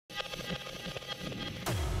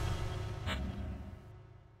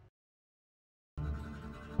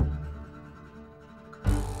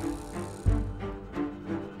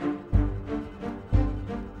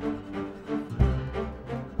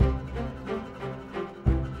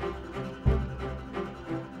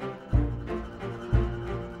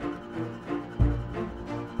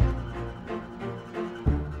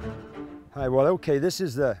Hi, well, okay, this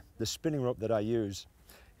is the spinning rope that I use.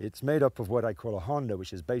 It's made up of what I call a Honda,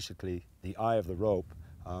 which is basically the eye of the rope.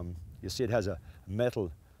 You see it has a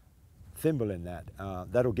metal thimble in that.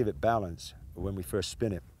 That'll give it balance when we first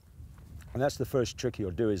spin it. And that's the first trick you'll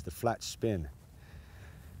do, is the flat spin.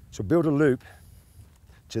 So build a loop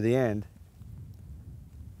to the end,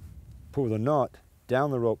 pull the knot down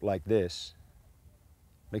the rope like this,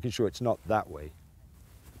 making sure it's not that way,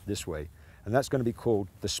 this way. And that's going to be called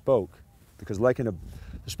the spoke, because like in the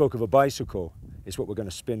spoke of a bicycle, it's what we're going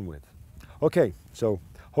to spin with. Okay, so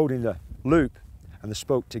holding the loop and the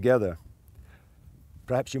spoke together,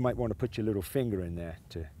 perhaps you might want to put your little finger in there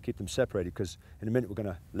to keep them separated, because in a minute we're going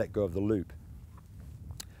to let go of the loop.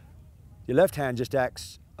 Your left hand just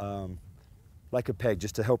acts like a peg,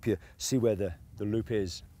 just to help you see where the loop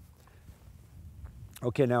is.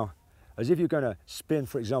 Okay, now, as if you're going to spin,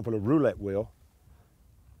 for example, a roulette wheel,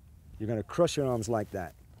 you're going to cross your arms like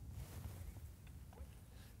that.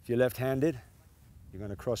 If you're left-handed, you're going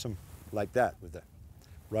to cross them like that with the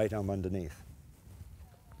right arm underneath.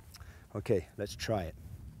 Okay, let's try it.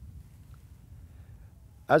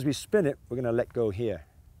 As we spin it, we're going to let go here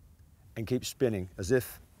and keep spinning as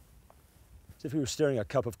if we were stirring a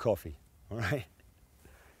cup of coffee, all right?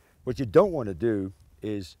 What you don't want to do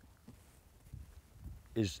is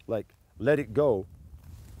like let it go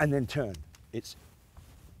and then turn. It's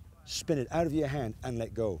spin it out of your hand and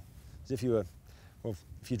let go. As if you were, well,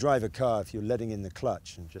 if you drive a car, if you're letting in the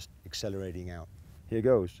clutch and just accelerating out. Here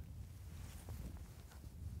goes.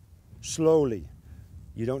 Slowly.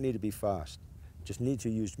 You don't need to be fast. Just need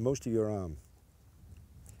to use most of your arm.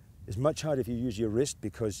 It's much harder if you use your wrist,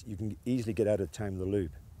 because you can easily get out of time of the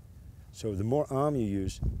loop. So the more arm you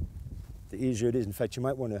use, the easier it is. In fact, you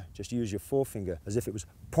might want to just use your forefinger as if it was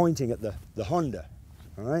pointing at the Honda,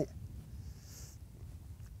 all right?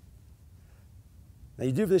 Now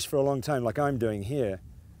you do this for a long time, like I'm doing here.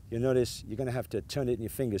 You'll notice you're going to have to turn it in your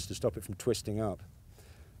fingers to stop it from twisting up.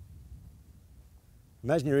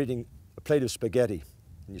 Imagine you're eating a plate of spaghetti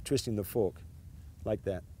and you're twisting the fork like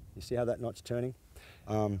that. You see how that knot's turning?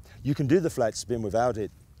 You can do the flat spin without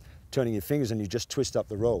it turning your fingers, and you just twist up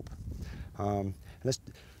the rope. Let's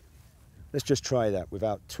just try that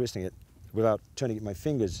without twisting it, without turning it in my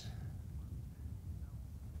fingers.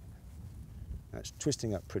 That's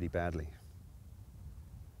twisting up pretty badly.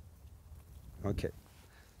 Okay.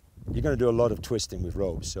 You're going to do a lot of twisting with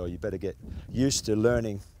ropes, so you better get used to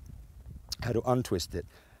learning how to untwist it.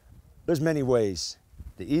 There's many ways.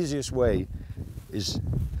 The easiest way is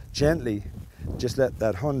gently just let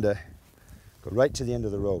that Honda go right to the end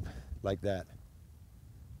of the rope, like that.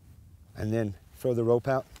 And then throw the rope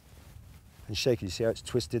out and shake it. You see how it's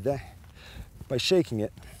twisted there? By shaking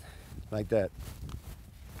it like that,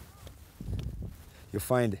 you'll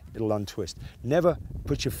find it'll untwist. Never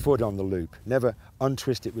put your foot on the loop. Never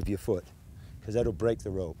untwist it with your foot, because that'll break the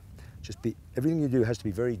rope. Everything you do has to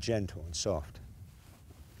be very gentle and soft.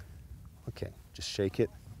 Okay, just shake it.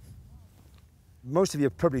 Most of you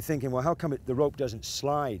are probably thinking, well, how come the rope doesn't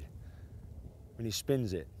slide when he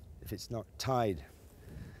spins it if it's not tied?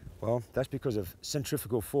 Well, that's because of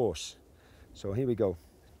centrifugal force. So here we go.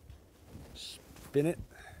 Spin it,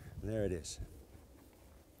 and there it is.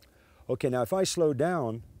 Okay, now if I slow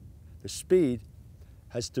down, the speed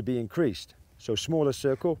has to be increased. So smaller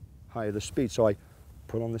circle, higher the speed. So I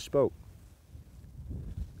pull on the spoke.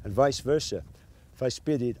 And vice versa. If I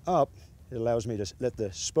speed it up, it allows me to let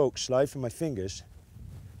the spoke slide from my fingers.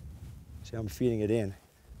 See how I'm feeding it in.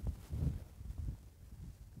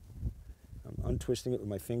 I'm untwisting it with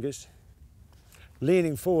my fingers,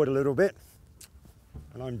 leaning forward a little bit,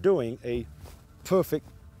 and I'm doing a perfect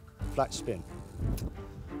flat spin.